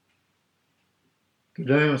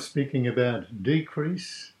Today I'm speaking about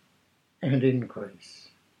decrease and increase.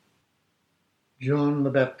 John the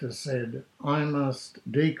Baptist said, "I must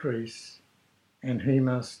decrease and he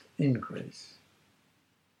must increase."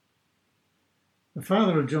 The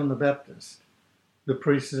father of John the Baptist, the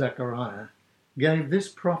priest Zechariah, gave this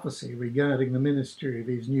prophecy regarding the ministry of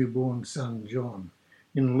his newborn son John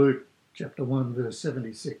in Luke chapter 1 verse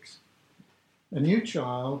 76. "A new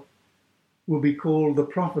child will be called the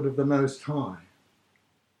prophet of the Most High.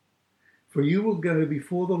 For you will go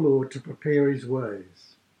before the Lord to prepare his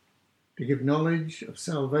ways, to give knowledge of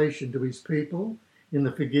salvation to his people in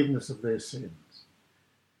the forgiveness of their sins,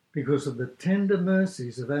 because of the tender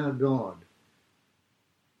mercies of our God,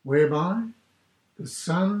 whereby the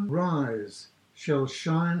sunrise shall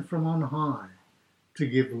shine from on high to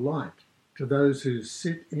give light to those who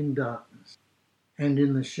sit in darkness and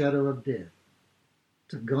in the shadow of death,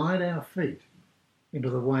 to guide our feet into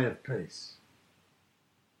the way of peace."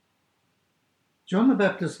 John the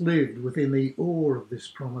Baptist lived within the awe of this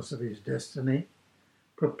promise of his destiny,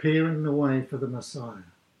 preparing the way for the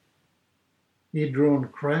Messiah. He had drawn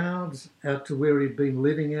crowds out to where he'd been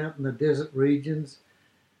living out in the desert regions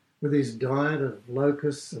with his diet of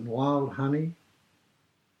locusts and wild honey,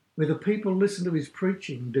 where the people listened to his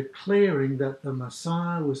preaching, declaring that the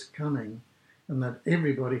Messiah was coming and that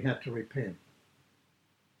everybody had to repent.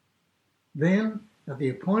 Then, at the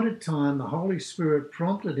appointed time, the Holy Spirit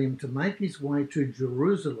prompted him to make his way to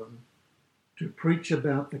Jerusalem to preach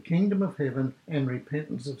about the kingdom of heaven and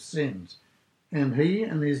repentance of sins. And he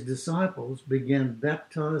and his disciples began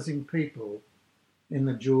baptizing people in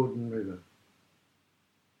the Jordan River.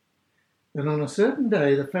 Then on a certain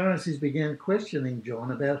day, the Pharisees began questioning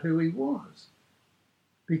John about who he was,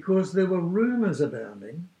 because there were rumours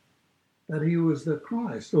abounding that he was the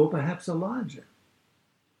Christ or perhaps Elijah.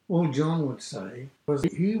 All John would say was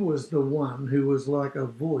he was the one who was like a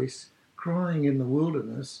voice crying in the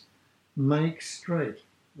wilderness, "Make straight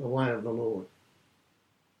the way of the Lord."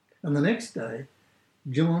 And the next day,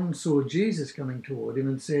 John saw Jesus coming toward him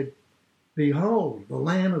and said, "Behold, the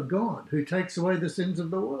Lamb of God who takes away the sins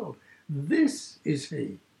of the world. This is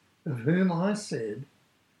he of whom I said,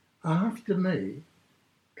 after me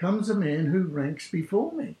comes a man who ranks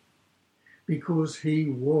before me, because he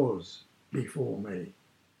was before me."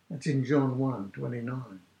 That's in John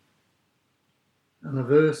 1:29. And a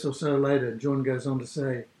verse or so later, John goes on to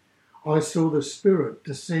say, "I saw the Spirit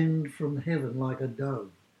descend from heaven like a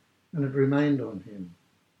dove, and it remained on him.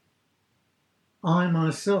 I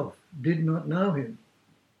myself did not know him,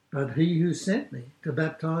 but he who sent me to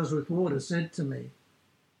baptize with water said to me,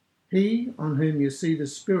 'He on whom you see the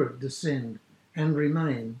Spirit descend and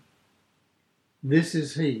remain, this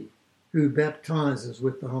is he who baptizes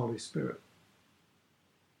with the Holy Spirit.'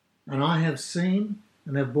 And I have seen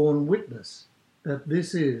and have borne witness that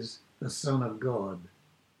this is the Son of God."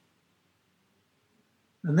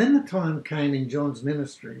 And then the time came in John's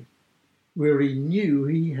ministry where he knew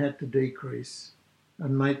he had to decrease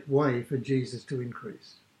and make way for Jesus to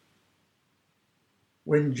increase.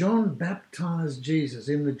 When John baptized Jesus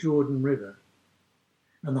in the Jordan River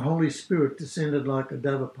and the Holy Spirit descended like a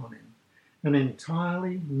dove upon him, an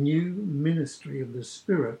entirely new ministry of the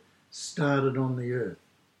Spirit started on the earth,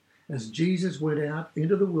 as Jesus went out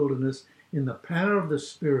into the wilderness in the power of the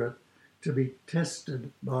Spirit to be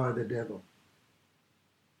tested by the devil.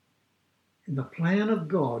 In the plan of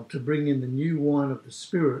God to bring in the new wine of the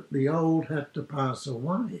Spirit, the old had to pass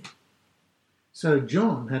away. So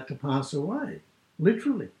John had to pass away,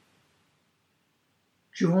 literally.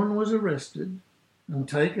 John was arrested and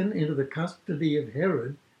taken into the custody of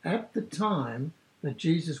Herod at the time that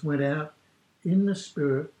Jesus went out in the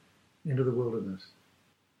Spirit into the wilderness.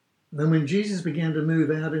 Then when Jesus began to move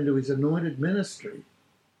out into his anointed ministry,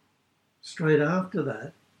 straight after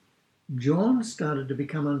that, John started to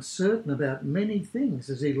become uncertain about many things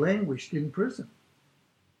as he languished in prison.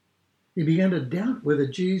 He began to doubt whether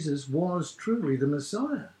Jesus was truly the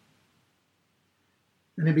Messiah.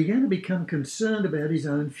 And he began to become concerned about his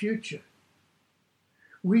own future.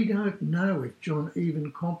 We don't know if John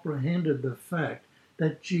even comprehended the fact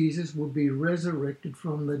that Jesus would be resurrected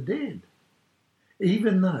from the dead,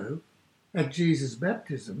 even though at Jesus'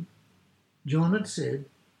 baptism, John had said,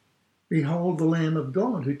 "Behold the Lamb of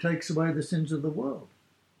God who takes away the sins of the world."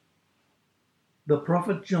 The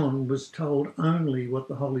prophet John was told only what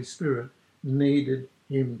the Holy Spirit needed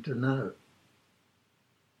him to know.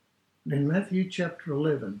 In Matthew chapter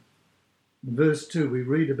 11, verse 2, we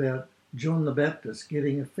read about John the Baptist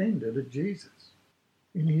getting offended at Jesus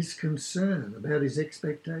in his concern about his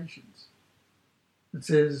expectations. It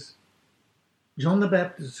says, John the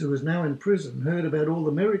Baptist, who was now in prison, heard about all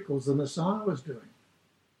the miracles the Messiah was doing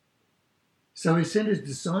So he sent his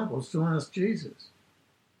disciples to ask Jesus,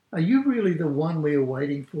 "Are you really the one we are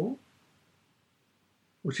waiting for?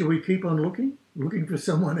 Or shall we keep on looking for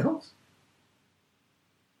someone else?"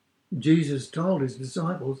 Jesus told his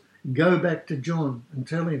disciples, "Go back to John and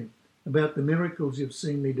tell him about the miracles you've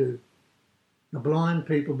seen me do, the blind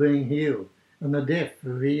people being healed and the deaf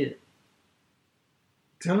who hear.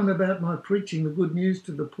 Tell him about my preaching the good news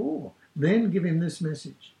to the poor. Then give him this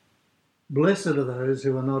message: blessed are those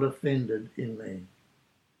who are not offended in me."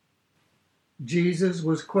 Jesus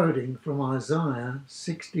was quoting from Isaiah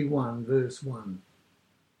 61 verse 1.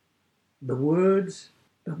 The words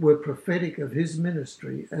that were prophetic of his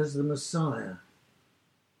ministry as the Messiah.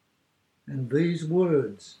 And these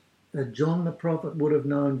words that John the prophet would have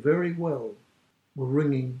known very well were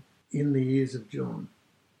ringing in the ears of John.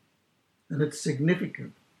 And it's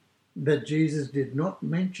significant that Jesus did not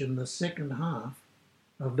mention the second half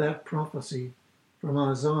of that prophecy from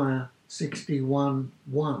Isaiah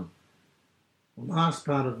 61:1. The last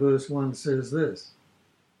part of verse 1 says this: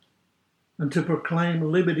 "And to proclaim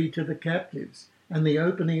liberty to the captives and the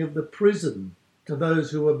opening of the prison to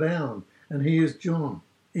those who are bound." And here's John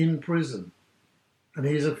in prison, and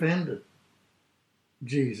he's offended.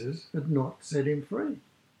 Jesus had not set him free.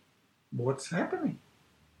 What's happening?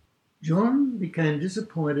 John became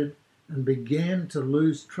disappointed and began to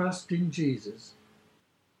lose trust in Jesus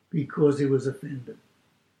because he was offended.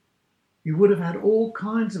 He would have had all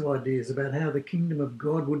kinds of ideas about how the kingdom of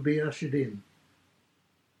God would be ushered in.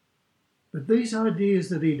 But these ideas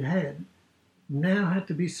that he'd had now had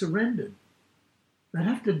to be surrendered. They'd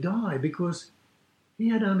have to die because he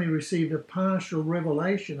had only received a partial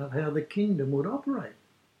revelation of how the kingdom would operate.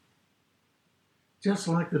 Just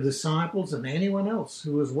like the disciples and anyone else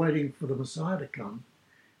who was waiting for the Messiah to come,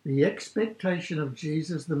 the expectation of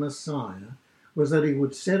Jesus the Messiah was that he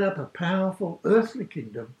would set up a powerful earthly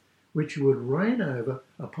kingdom which would reign over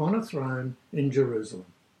upon a throne in Jerusalem.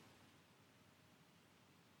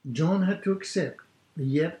 John had to accept the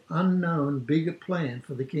yet unknown bigger plan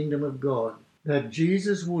for the kingdom of God, that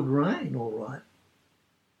Jesus would reign, all right,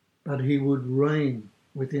 but he would reign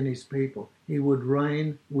within his people. He would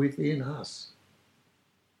reign within us.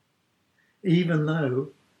 Even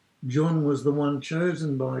though John was the one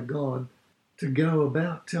chosen by God to go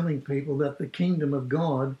about telling people that the kingdom of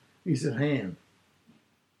God is at hand.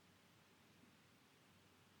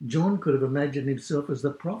 John could have imagined himself as the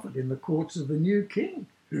prophet in the courts of the new king.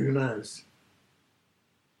 Who knows?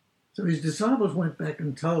 So his disciples went back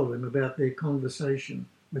and told him about their conversation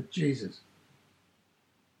with Jesus.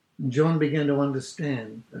 And John began to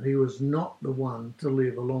understand that he was not the one to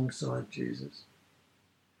live alongside Jesus,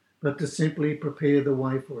 but to simply prepare the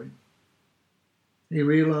way for him. He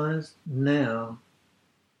realized now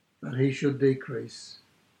that he should decrease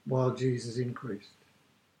while Jesus increased.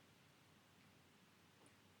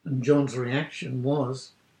 And John's reaction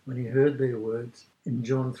was, when he heard their words, in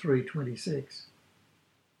John 3:26,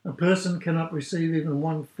 "A person cannot receive even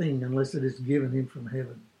one thing unless it is given him from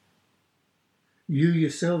heaven. You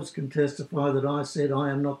yourselves can testify that I said I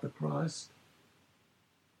am not the Christ,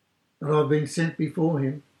 that I've been sent before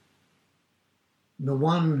him. The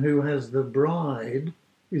one who has the bride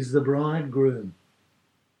is the bridegroom.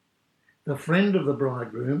 The friend of the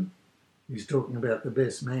bridegroom," he's talking about the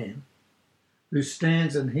best man, "who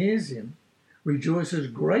stands and hears him, rejoices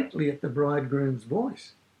greatly at the bridegroom's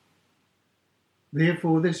voice.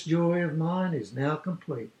 Therefore this joy of mine is now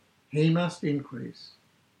complete. He must increase,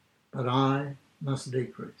 but I must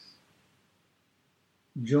decrease."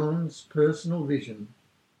 John's personal vision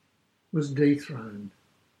was dethroned.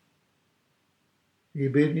 He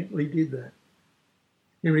obediently did that.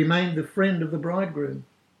 He remained the friend of the bridegroom,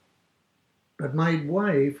 but made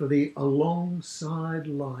way for the alongside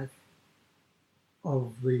life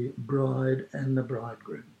of the bride and the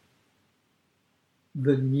bridegroom.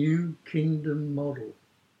 The new kingdom model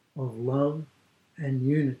of love and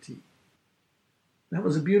unity. That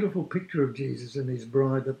was a beautiful picture of Jesus and his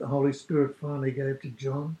bride that the Holy Spirit finally gave to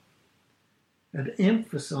John, and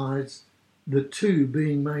emphasized the two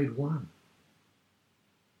being made one.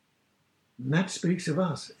 And that speaks of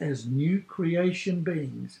us as new creation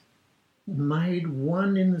beings, made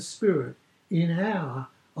one in the Spirit in our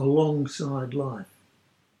alongside life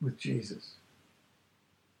with Jesus.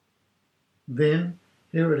 Then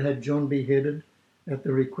Herod had John beheaded at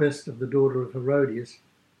the request of the daughter of Herodias,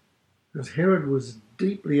 because Herod was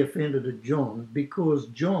deeply offended at John because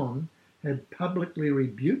John had publicly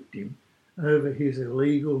rebuked him over his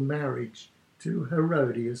illegal marriage to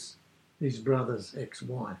Herodias, his brother's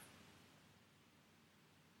ex-wife.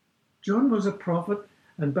 John was a prophet,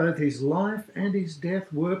 and both his life and his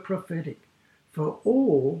death were prophetic, for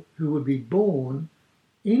all who would be born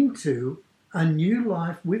into a new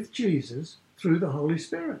life with Jesus through the Holy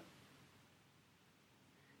Spirit.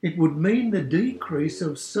 It would mean the decrease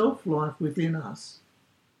of self-life within us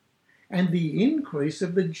and the increase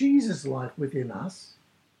of the Jesus life within us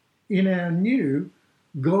in our new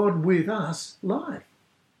God with us life.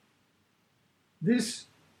 This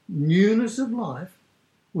newness of life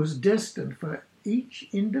was destined for each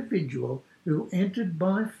individual who entered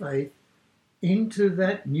by faith into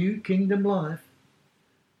that new kingdom life,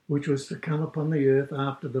 which was to come upon the earth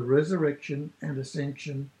after the resurrection and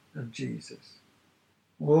ascension of Jesus.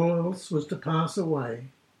 All else was to pass away,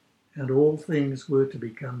 and all things were to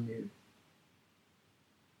become new.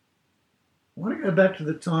 I want to go back to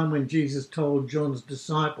the time when Jesus told John's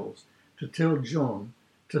disciples to tell John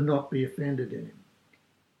to not be offended in him.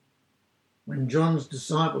 When John's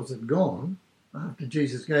disciples had gone, after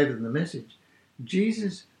Jesus gave them the message,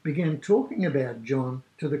 Jesus began talking about John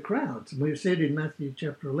to the crowds. And we've said in Matthew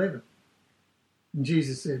chapter 11, and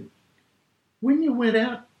Jesus said, "When you went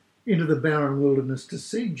out into the barren wilderness to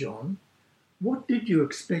see John, what did you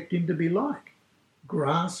expect him to be like?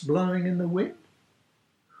 Grass blowing in the wind?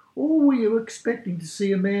 Or were you expecting to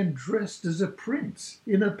see a man dressed as a prince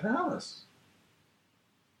in a palace?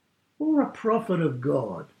 Or a prophet of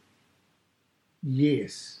God?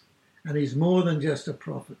 Yes, and he's more than just a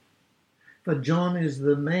prophet. For John is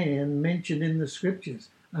the man mentioned in the scriptures,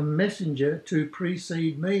 a messenger to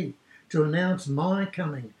precede me, to announce my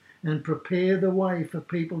coming and prepare the way for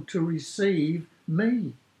people to receive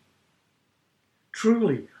me.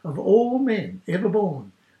 Truly, of all men ever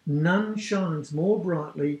born, none shines more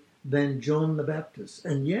brightly than John the Baptist.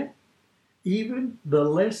 And yet, even the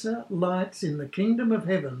lesser lights in the kingdom of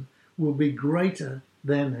heaven will be greater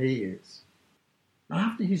than he is."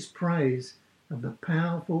 After his praise of the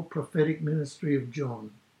powerful prophetic ministry of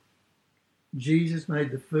John, Jesus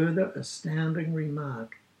made the further astounding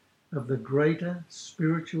remark of the greater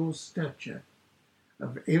spiritual stature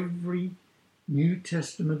of every New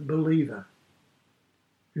Testament believer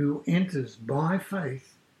who enters by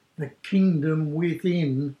faith the kingdom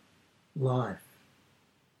within life.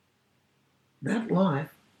 That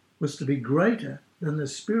life was to be greater than the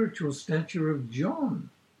spiritual stature of John,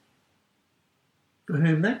 for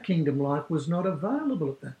whom that kingdom life was not available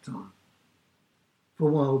at that time.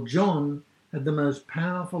 For while John had the most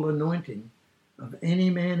powerful anointing of any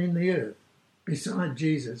man in the earth beside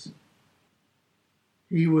Jesus,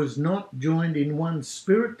 he was not joined in one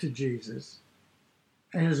spirit to Jesus,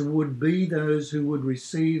 as would be those who would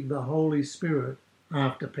receive the Holy Spirit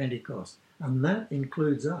after Pentecost, and that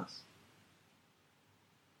includes us.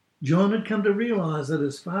 John had come to realise that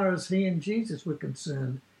as far as he and Jesus were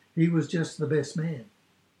concerned, he was just the best man,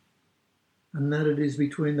 and that it is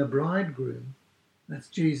between the bridegroom, that's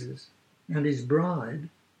Jesus, and his bride,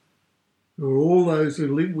 who are all those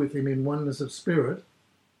who live with him in oneness of spirit,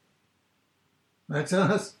 that's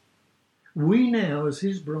us. We now, as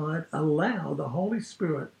his bride, allow the Holy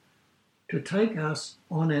Spirit to take us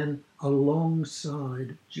on an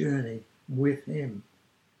alongside journey with him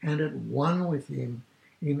and at one with him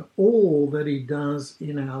in all that he does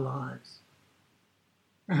in our lives.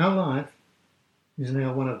 Our life is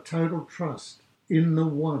now one of total trust in the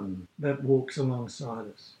one that walks alongside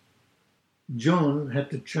us. John had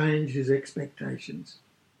to change his expectations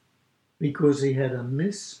because he had a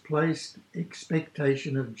misplaced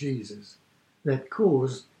expectation of Jesus that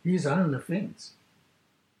caused his own offence.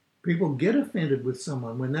 People get offended with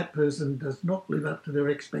someone when that person does not live up to their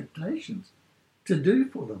expectations to do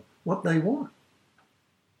for them what they want.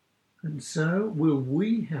 And so will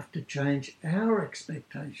we have to change our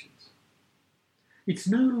expectations. It's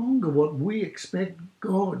no longer what we expect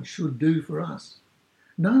God should do for us,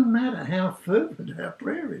 no matter how fervent our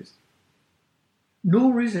prayer is.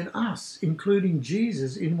 Nor is it us including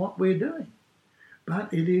Jesus in what we're doing,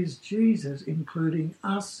 but it is Jesus including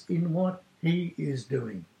us in what he is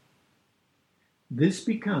doing. This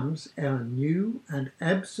becomes our new and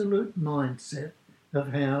absolute mindset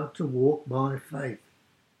of how to walk by faith.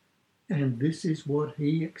 And this is what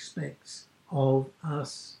he expects of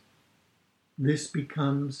us. This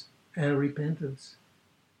becomes our repentance.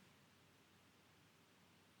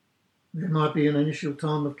 There might be an initial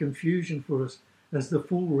time of confusion for us as the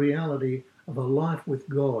full reality of a life with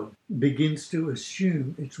God begins to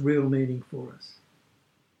assume its real meaning for us.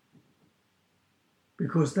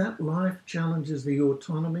 Because that life challenges the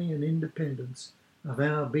autonomy and independence of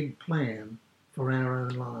our big plan for our own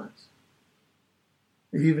lives.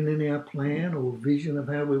 Even in our plan or vision of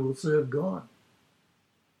how we will serve God,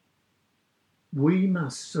 we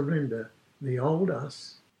must surrender the old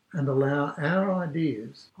us and allow our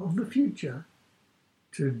ideas of the future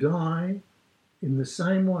to die in the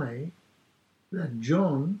same way that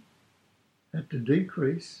John had to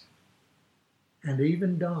decrease and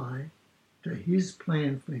even die to his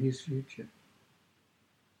plan for his future.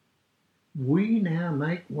 We now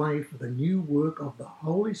make way for the new work of the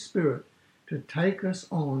Holy Spirit to take us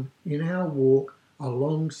on in our walk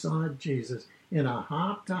alongside Jesus in a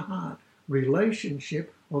heart-to-heart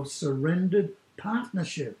relationship of surrendered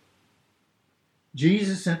partnership.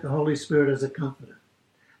 Jesus sent the Holy Spirit as a comforter,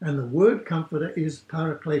 and the word comforter is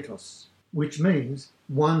parakletos, which means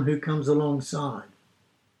one who comes alongside.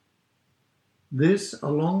 This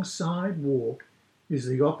alongside walk is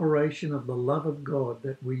the operation of the love of God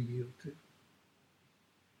that we yield to.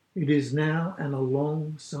 It is now an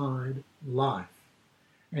alongside life,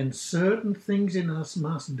 and certain things in us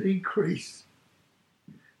must decrease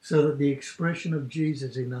so that the expression of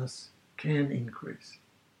Jesus in us can increase.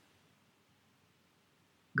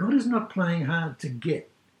 God is not playing hard to get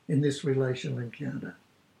in this relational encounter.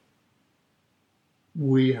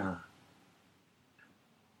 We are.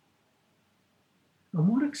 And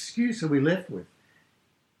what excuse are we left with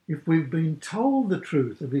if we've been told the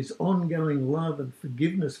truth of his ongoing love and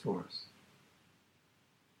forgiveness for us?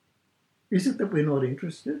 Is it that we're not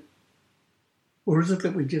interested? Or is it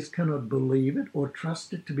that we just cannot believe it or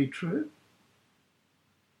trust it to be true?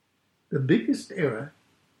 The biggest error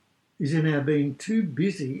is in our being too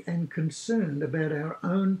busy and concerned about our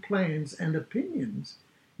own plans and opinions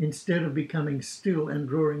instead of becoming still and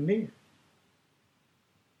drawing near.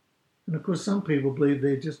 And of course, some people believe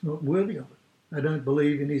they're just not worthy of it. They don't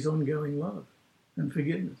believe in his ongoing love and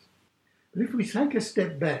forgiveness. But if we take a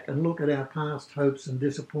step back and look at our past hopes and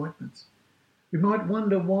disappointments, we might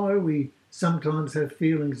wonder why we sometimes have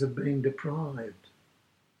feelings of being deprived,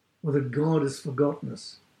 or that God has forgotten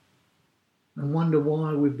us, and wonder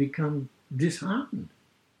why we've become disheartened.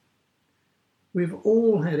 We've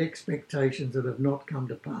all had expectations that have not come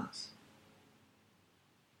to pass.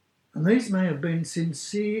 And these may have been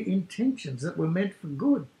sincere intentions that were meant for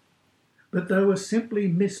good, but they were simply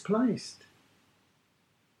misplaced.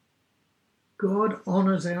 God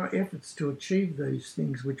honours our efforts to achieve these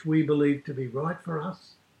things which we believe to be right for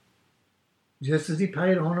us, just as he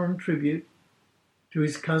paid honour and tribute to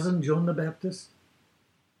his cousin John the Baptist.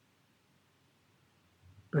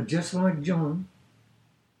 But just like John,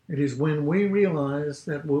 it is when we realise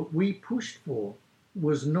that what we pushed for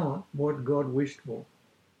was not what God wished for,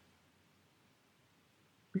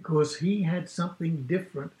 because he had something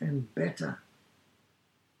different and better.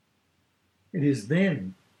 It is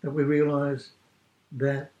then that we realise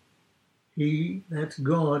that that's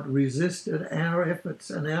God, resisted our efforts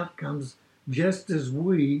and outcomes just as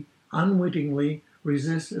we unwittingly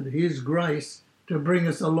resisted his grace to bring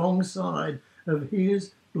us alongside of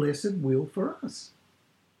his blessed will for us.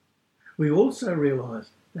 We also realise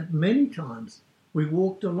that many times we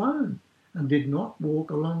walked alone and did not walk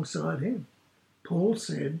alongside him. Paul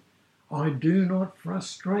said, I do not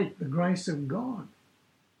frustrate the grace of God.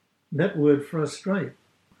 That word frustrate,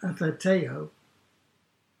 aphateo,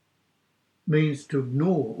 means to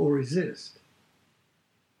ignore or resist.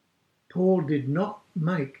 Paul did not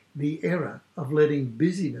make the error of letting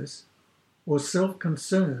busyness or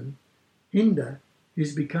self-concern hinder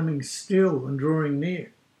his becoming still and drawing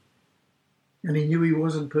near. And he knew he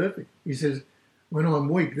wasn't perfect. He says, when I'm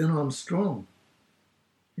weak, then I'm strong.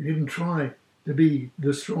 He didn't try to be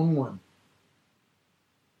the strong one.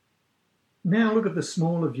 Now look at the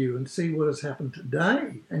smaller view and see what has happened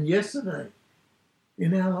today and yesterday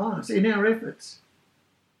in our lives, in our efforts,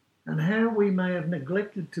 and how we may have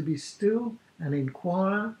neglected to be still and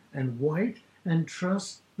inquire and wait and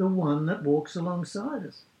trust the one that walks alongside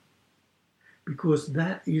us. Because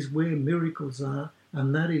that is where miracles are,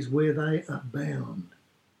 and that is where they abound.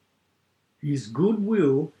 His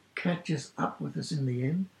goodwill catches up with us in the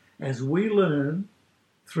end as we learn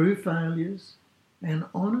through failures and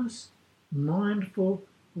honest, mindful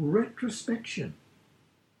retrospection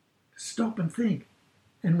to stop and think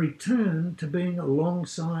and return to being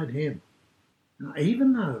alongside him. Now,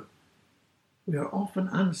 even though we are often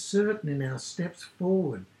uncertain in our steps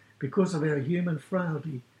forward because of our human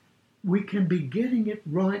frailty, we can be getting it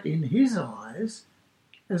right in his eyes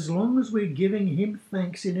as long as we're giving him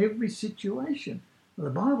thanks in every situation. The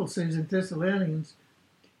Bible says in Thessalonians,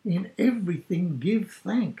 in everything give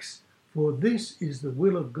thanks, for this is the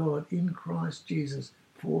will of God in Christ Jesus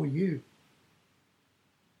for you.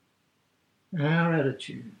 Our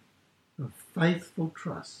attitude of faithful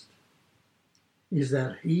trust is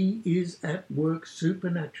that he is at work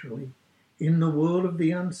supernaturally in the world of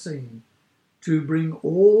the unseen to bring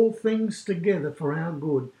all things together for our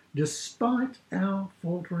good, despite our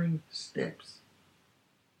faltering steps.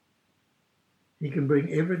 He can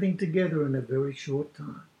bring everything together in a very short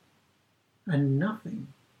time. And nothing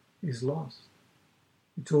is lost.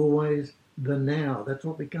 It's always the now. That's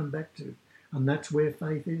what we come back to. And that's where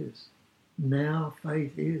faith is. Now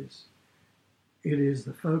faith is. It is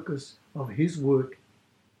the focus of his work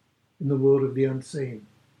in the world of the unseen,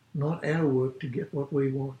 not our work to get what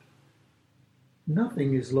we want.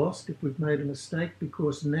 Nothing is lost if we've made a mistake,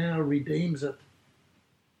 because now redeems it.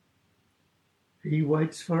 He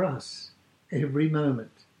waits for us every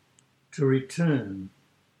moment to return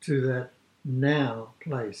to that now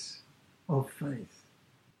place of faith.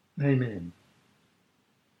 Amen.